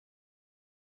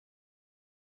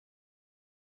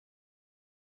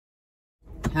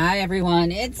Hi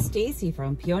everyone, it's Stacy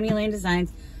from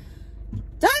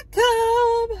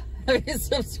PeonyLaneDesigns.com. Have you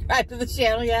subscribed to the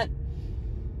channel yet?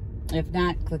 If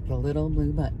not, click the little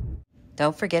blue button.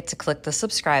 Don't forget to click the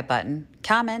subscribe button,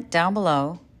 comment down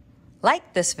below,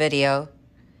 like this video,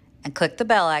 and click the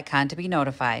bell icon to be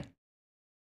notified.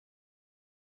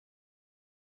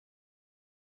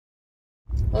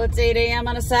 Well, it's 8 a.m.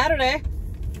 on a Saturday.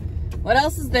 What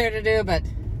else is there to do but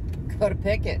go to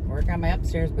Picket, work on my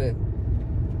upstairs booth?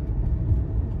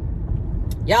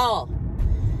 Y'all,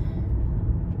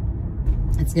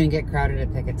 it's gonna get crowded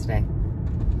at Picket today.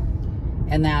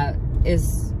 And that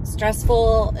is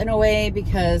stressful in a way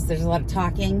because there's a lot of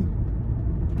talking.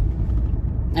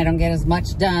 I don't get as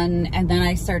much done, and then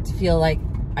I start to feel like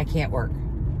I can't work.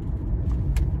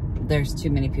 There's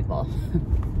too many people.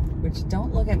 Which,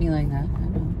 don't look at me like that. I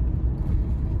know.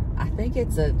 I think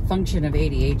it's a function of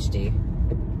ADHD.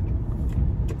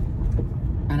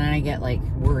 And then I get like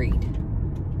worried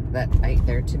that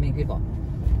there are too many people.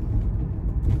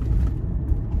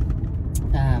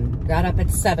 Got up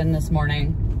at 7 this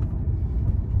morning.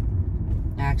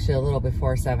 Actually, a little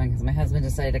before 7 because my husband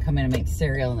decided to come in and make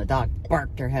cereal and the dog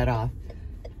barked her head off.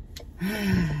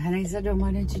 And I said to him,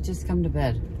 why didn't you just come to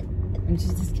bed? Why didn't you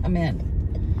just come in?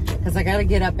 Because I got to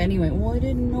get up anyway. Well, I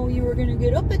didn't know you were going to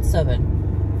get up at 7.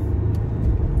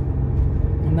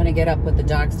 I'm going to get up when the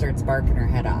dog starts barking her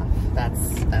head off. That's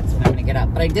when I'm going to get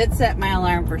up. But I did set my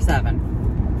alarm for 7.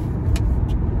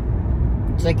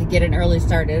 So I could get an early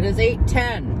start. It is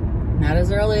 8:10. Not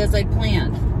as early as I'd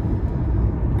planned.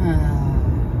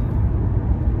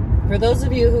 For those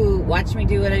of you who watch me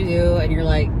do what I do and you're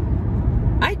like,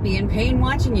 I'd be in pain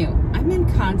watching you. I'm in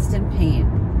constant pain.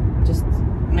 Just...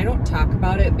 I don't talk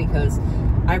about it because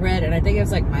I read, and I think it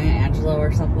was like Maya Angelou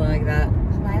or something like that.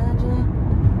 Was it Maya Angelou?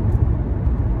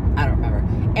 I don't remember.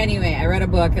 Anyway, I read a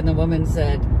book and the woman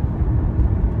said,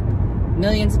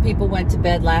 millions of people went to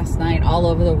bed last night all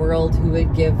over the world who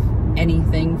would give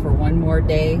anything for one more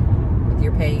day with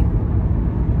your pain.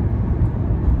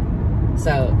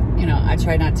 So, you know, I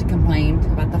try not to complain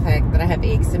about the fact that I have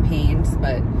aches and pains,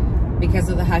 but because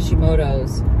of the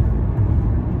Hashimoto's,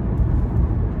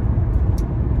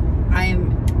 I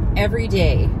am every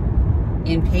day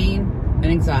in pain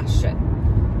and exhaustion.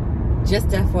 Just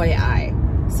FYI.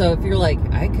 So if you're like,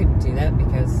 I couldn't do that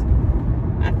because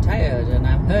I'm tired and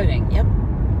I'm hurting. Yep.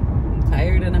 I'm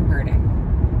tired and I'm hurting.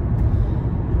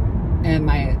 And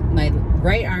my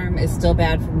right arm is still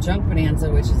bad from junk bonanza,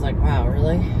 which is like, wow,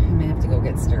 really? I may have to go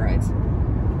get steroids.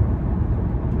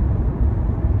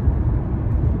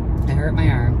 I hurt my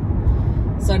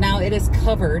arm. So now it is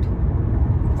covered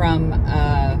from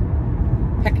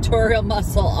pectoral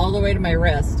muscle all the way to my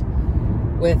wrist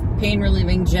with pain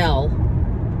relieving gel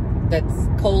that's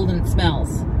cold and it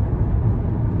smells.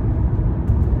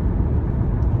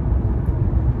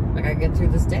 I gotta get through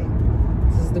this day.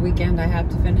 This is the weekend I have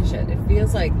to finish it. It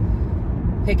feels like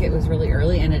Picket was really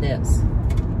early, and it is.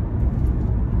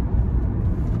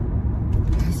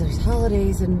 Because there's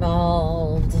holidays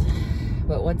involved.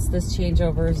 But once this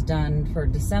changeover is done for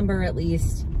December at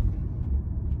least,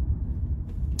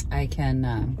 I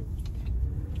can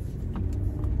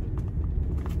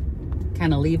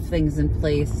kind of leave things in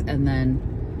place and then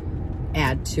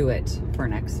add to it for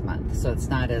next month. So it's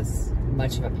not as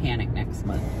much of a panic next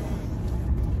month.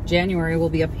 January will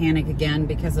be a panic again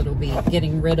because it'll be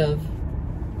getting rid of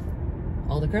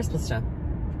all the Christmas stuff.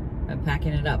 I'm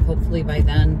packing it up. Hopefully by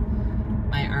then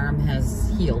my arm has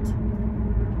healed.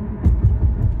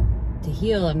 To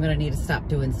heal, I'm gonna need to stop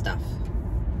doing stuff.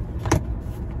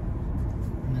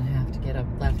 Get a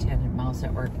left-handed mouse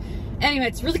at work. Anyway,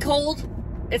 it's really cold.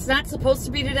 It's not supposed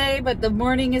to be today, but the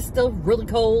morning is still really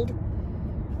cold.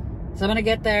 So I'm gonna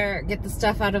get there, get the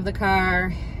stuff out of the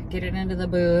car, get it into the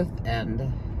booth,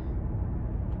 and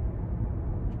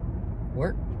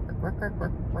work.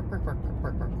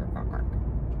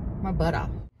 My butt off.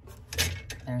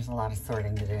 There's a lot of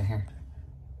sorting to do here.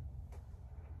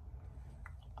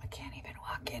 I can't even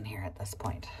walk in here at this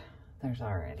point. There's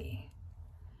already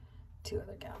 2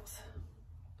 other gals.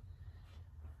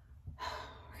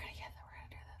 We're gonna get there. We're gonna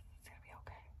do this. It's gonna be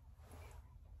okay.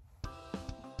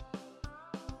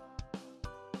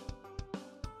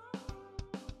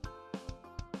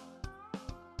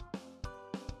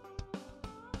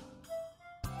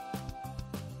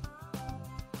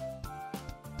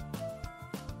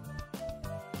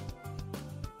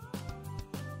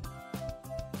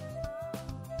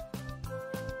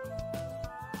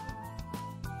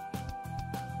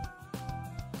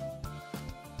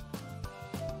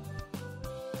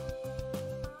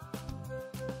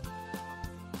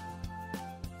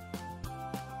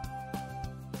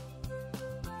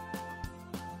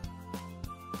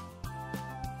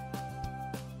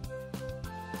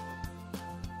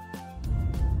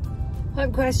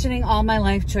 I'm questioning all my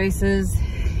life choices,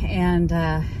 and you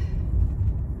know,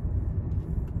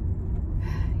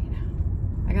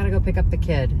 I gotta go pick up the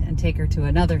kid and take her to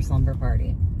another slumber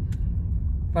party.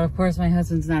 But of course my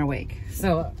husband's not awake.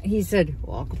 So he said,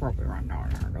 well, I could probably run down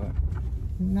there and do it.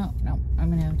 No,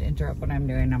 I'm gonna have to interrupt what I'm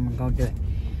doing. I'm gonna go do it.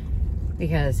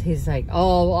 Because he's like,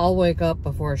 oh, I'll wake up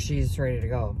before she's ready to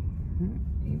go.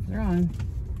 He's wrong.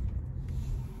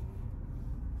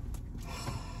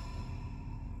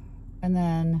 And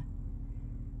then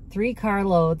 3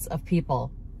 carloads of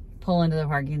people pull into the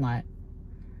parking lot.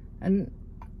 And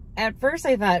at first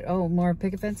I thought, oh, more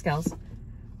picket fence gals.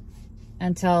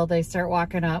 Until they start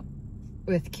walking up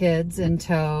with kids in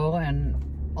tow and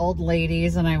old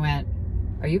ladies. And I went,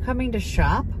 are you coming to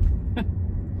shop?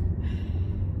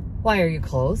 Why, are you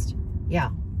closed? Yeah,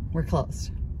 we're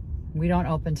closed. We don't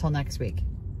open till next week.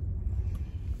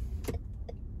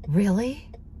 Really?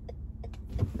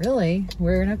 Really?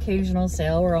 We're an occasional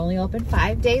sale. We're only open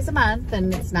 5 days a month,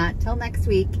 and it's not till next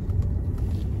week.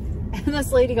 And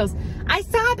this lady goes, I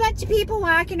saw a bunch of people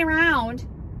walking around.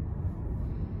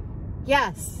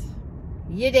 Yes,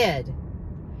 you did.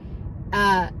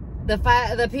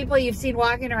 The people you've seen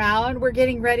walking around, we're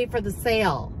getting ready for the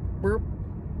sale. We're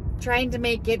trying to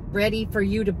make it ready for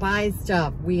you to buy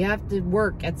stuff. We have to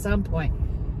work at some point.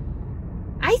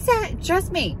 I said,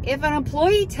 trust me, if an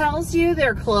employee tells you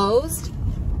they're closed,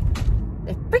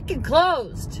 they're freaking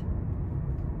closed.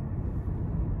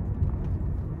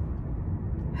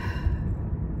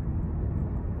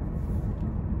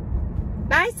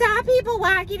 I saw people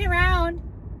walking around.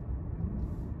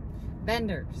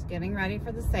 Vendors getting ready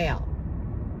for the sale.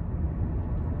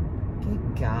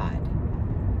 Good God.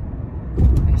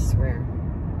 I swear.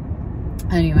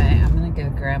 Anyway, I'm gonna go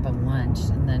grab him lunch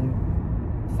and then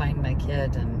find my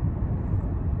kid and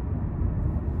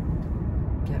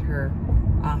get her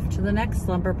off to the next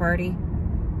slumber party.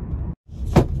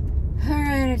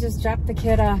 Alright, I just dropped the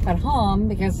kid off at home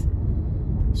because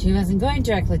she wasn't going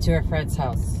directly to her friend's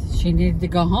house. She needed to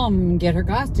go home and get her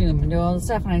costume and do all the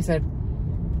stuff. And I said,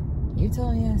 you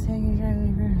told me I was taking her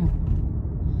directly to her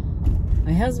home.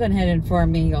 My husband had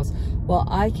informed me, he goes, well,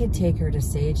 I could take her to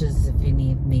Sage's if you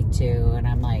need me to. And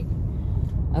I'm like,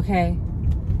 okay.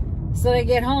 So I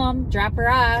get home, drop her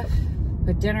off,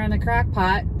 put dinner in the crock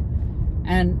pot,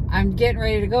 and I'm getting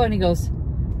ready to go. And he goes,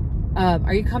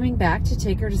 are you coming back to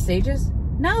take her to Sage's?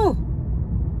 No,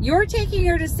 you're taking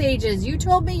her to Sage's. You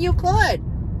told me you could.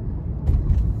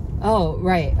 Oh,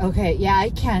 right. Okay. Yeah, I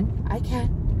can. I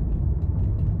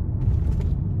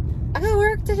got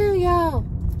work to do, y'all.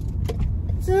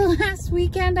 It's the last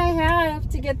weekend I have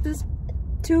to get this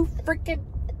 2 freaking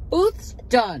booths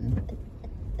done.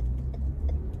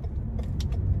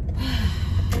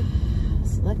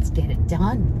 So let's get it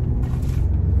done.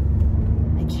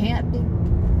 I can't be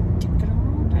dicking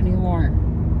around anymore.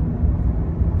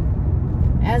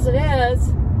 As it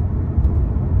is,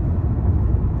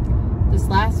 this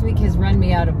last week has run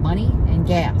me out of money and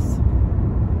gas.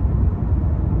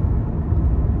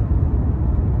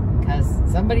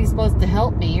 Because somebody's supposed to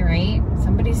help me, right?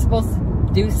 Somebody's supposed to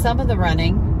do some of the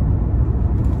running.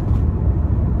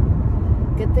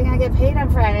 Good thing I get paid on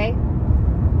Friday.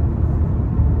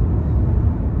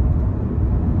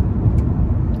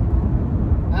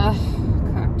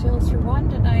 Cocktails for 1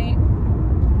 tonight.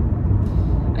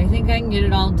 I think I can get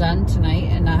it all done tonight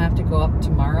and not have to go up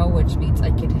tomorrow, which means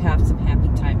I could have some happy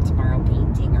time tomorrow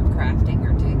painting or crafting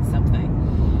or doing something.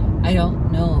 I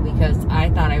don't know, because I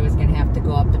thought I was going to have to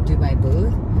go up and do my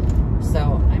booth.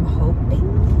 So I'm hoping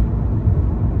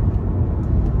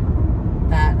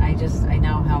that I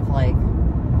now have like,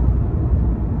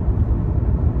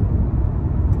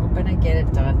 hoping I get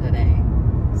it done today.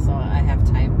 So I have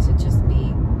time to just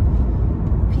be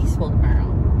peaceful tomorrow.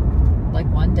 Like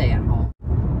one day at home.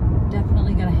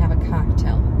 Definitely gonna have a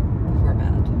cocktail before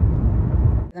bed.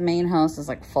 The main house is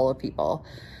like full of people.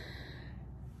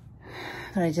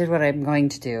 But I did what I'm going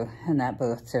to do in that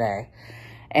booth today.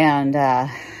 And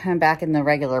I'm back in the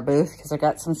regular booth because I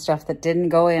got some stuff that didn't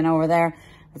go in over there.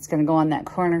 It's gonna go on that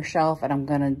corner shelf, and I'm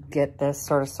gonna get this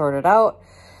sort of sorted out,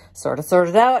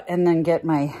 and then get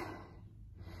my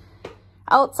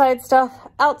outside stuff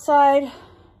outside.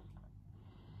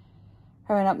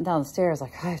 I went up and down the stairs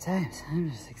like 5 times.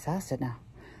 I'm just exhausted now.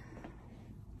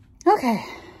 Okay,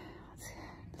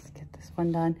 let's get this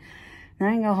one done. Then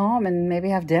I can go home and maybe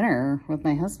have dinner with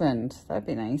my husband. That'd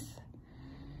be nice.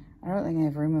 I don't think I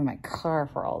have room in my car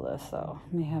for all this, so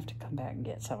I may have to come back and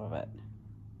get some of it.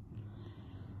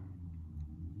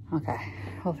 Okay,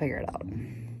 we'll figure it out.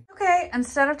 Okay,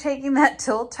 instead of taking that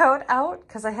tilt tote out,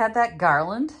 because I had that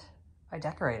garland, I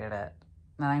decorated it.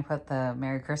 Then I put the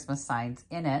Merry Christmas signs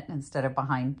in it instead of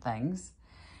behind things.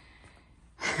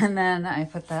 And then I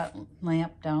put that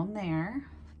lamp down there,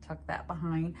 tuck that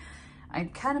behind. I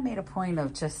kind of made a point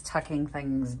of just tucking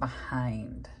things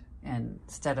behind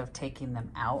instead of taking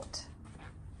them out.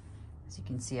 As you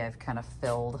can see, I've kind of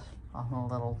filled all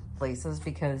the little places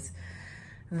because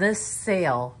this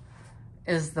sale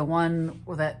is the one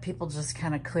that people just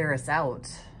kind of clear us out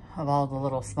of all the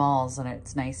little smalls, and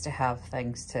it's nice to have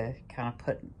things to kind of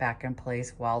put back in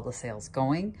place while the sale's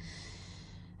going.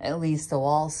 At least the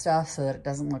wall stuff, so that it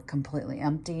doesn't look completely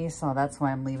empty. So that's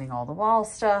why I'm leaving all the wall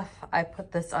stuff. I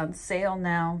put this on sale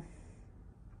now,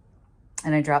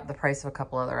 and I dropped the price of a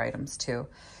couple other items too.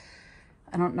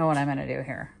 I don't know what I'm gonna do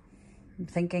here. I'm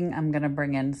thinking I'm gonna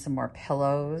bring in some more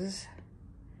pillows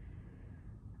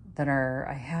that are,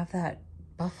 I have that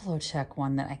buffalo check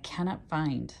one that I cannot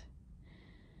find.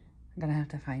 I'm gonna have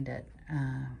to find it.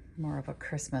 More of a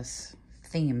Christmas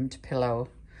themed pillow.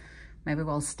 Maybe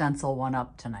we'll stencil one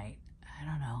up tonight. I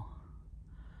don't know.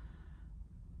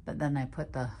 But then I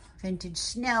put the vintage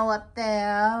snow up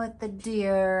there with the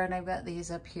deer, and I've got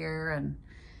these up here, and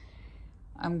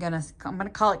I'm gonna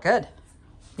call it good,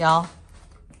 y'all.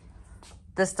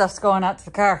 This stuff's going out to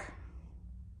the car,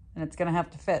 and it's gonna have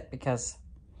to fit because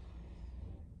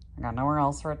I got nowhere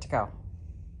else for it to go.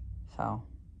 So, all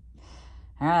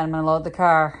right, I'm gonna load the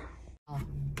car.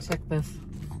 Check this.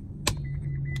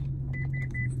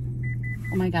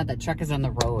 Oh my God, that truck is on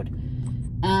the road.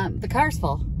 The car's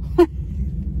full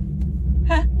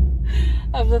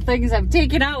of the things I've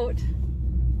taken out.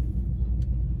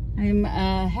 I'm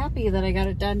happy that I got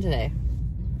it done today.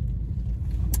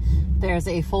 There's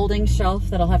a folding shelf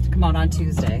that'll have to come out on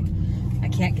Tuesday. I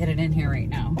can't get it in here right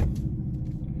now.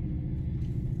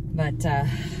 But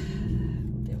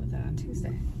we'll deal with that on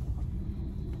Tuesday.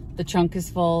 The trunk is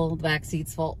full, the back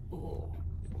seat's full.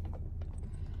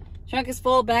 Trunk is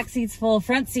full, back seat's full,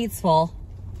 front seat's full.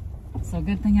 So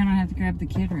good thing I don't have to grab the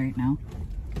kid right now.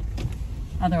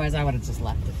 Otherwise, I would have just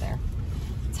left it there.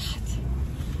 It's hot.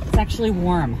 It's actually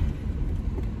warm.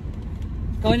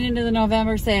 Going into the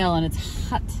November sale, and it's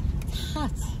hot. It's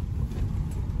hot.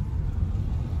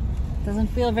 Doesn't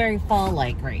feel very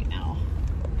fall-like right now.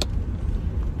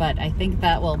 But I think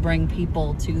that will bring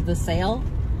people to the sale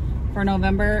for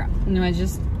November. You know, I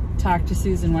just talked to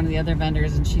Susan, one of the other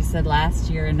vendors, and she said last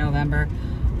year in November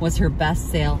was her best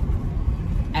sale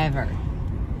ever.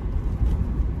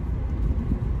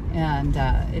 And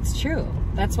it's true.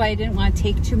 That's why I didn't want to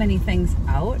take too many things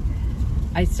out.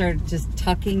 I started just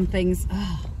tucking things.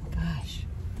 Oh gosh,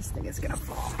 this thing is gonna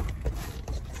fall.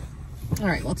 All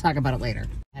right, we'll talk about it later.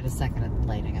 I had a second at the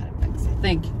light, I got it fixed, I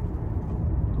think.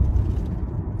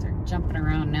 Start jumping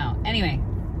around now. Anyway,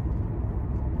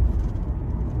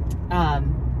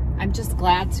 I'm just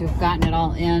glad to have gotten it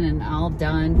all in and all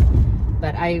done.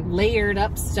 But I layered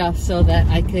up stuff so that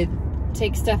I could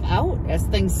take stuff out as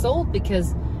things sold,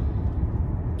 because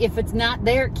if it's not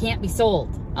there, it can't be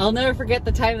sold. I'll never forget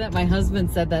the time that my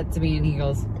husband said that to me, and he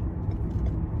goes,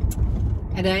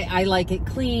 and I like it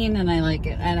clean, and I like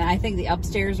it, and I think the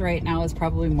upstairs right now is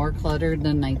probably more cluttered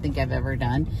than I think I've ever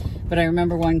done. But I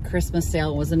remember one Christmas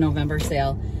sale was a November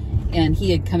sale, and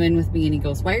he had come in with me, and he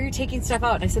goes, "Why are you taking stuff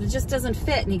out?" And I said, "It just doesn't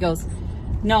fit." And he goes,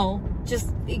 "No,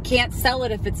 just, you can't sell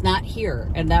it if it's not here."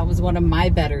 And that was one of my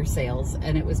better sales,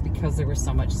 and it was because there was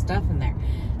so much stuff in there.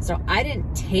 So I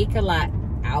didn't take a lot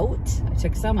out. I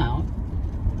took some out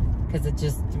because it's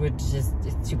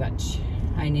too much.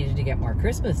 I needed to get more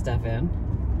Christmas stuff in.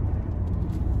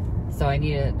 So I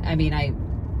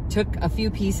took a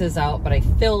few pieces out, but I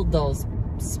filled those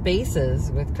spaces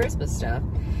with Christmas stuff.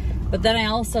 But then I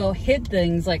also hid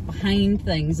things like behind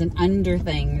things and under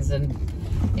things, and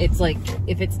it's like,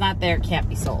 if it's not there, it can't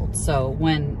be sold. So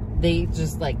when they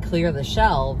just like clear the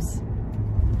shelves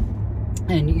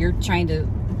and you're trying to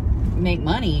make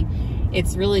money,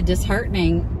 it's really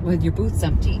disheartening with your booths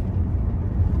empty.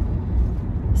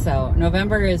 So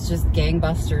November is just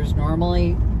gangbusters.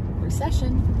 Normally,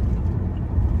 recession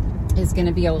is going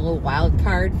to be a little wild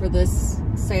card for this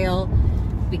sale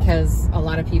because a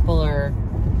lot of people are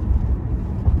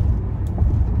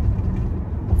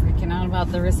freaking out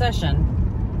about the recession.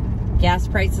 Gas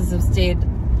prices have stayed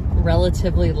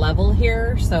relatively level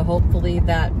here, so hopefully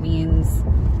that means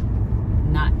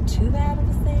not too bad of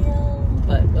a sale,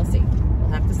 but we'll see. We'll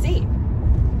have to see.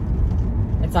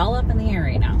 It's all up in the air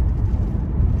right now.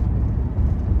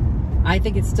 I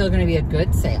think it's still going to be a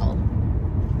good sale.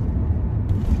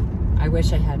 I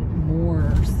wish I had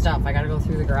more stuff. I got to go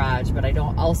through the garage, but I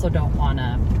also don't want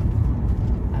to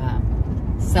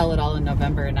sell it all in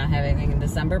November and not have anything in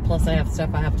December. Plus I have stuff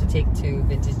I have to take to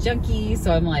Vintage Junkie.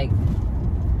 So I'm like,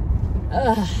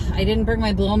 I didn't bring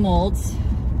my blow molds.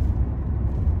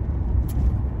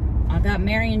 I got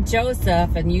Mary and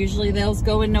Joseph, and usually those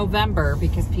go in November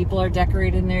because people are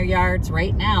decorating their yards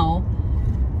right now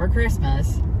for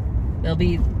Christmas. They'll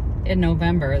be in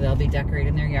November, they'll be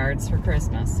decorating their yards for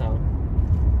Christmas. So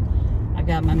I've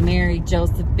got my Mary,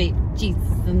 Joseph, baby Jesus,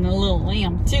 and the little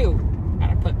lamb too.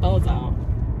 Gotta put those out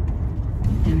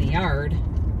in the yard.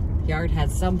 The yard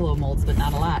has some blow molds, but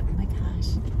not a lot. Oh my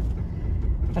gosh.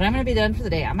 But I'm gonna be done for the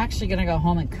day. I'm actually gonna go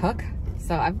home and cook.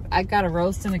 So I've got a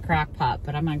roast in the crock pot,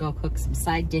 but I'm gonna go cook some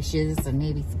side dishes and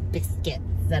maybe some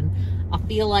biscuits. And I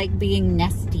feel like being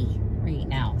nesty right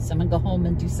now. So I'm gonna go home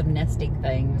and do some nesting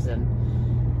things and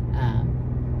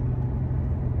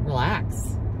relax.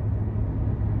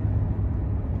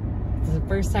 This is the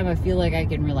first time I feel like I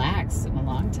can relax in a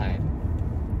long time.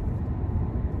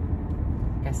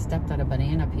 I stepped on a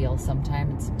banana peel sometime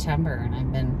in September, and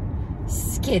I've been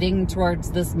skidding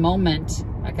towards this moment.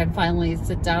 I can finally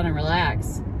sit down and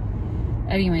relax.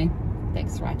 Anyway,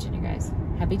 thanks for watching, you guys.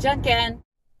 Happy junkin'!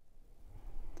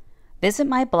 Visit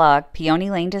my blog,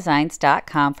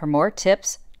 peonylanedesigns.com, for more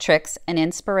tips, tricks, and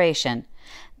inspiration.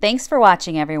 Thanks for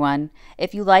watching, everyone.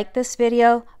 If you like this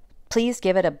video, please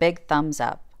give it a big thumbs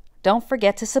up. Don't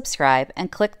forget to subscribe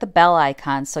and click the bell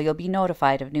icon so you'll be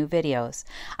notified of new videos.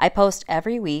 I post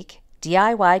every week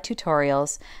DIY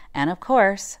tutorials and, of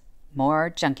course,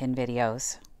 more junkin'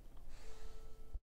 videos.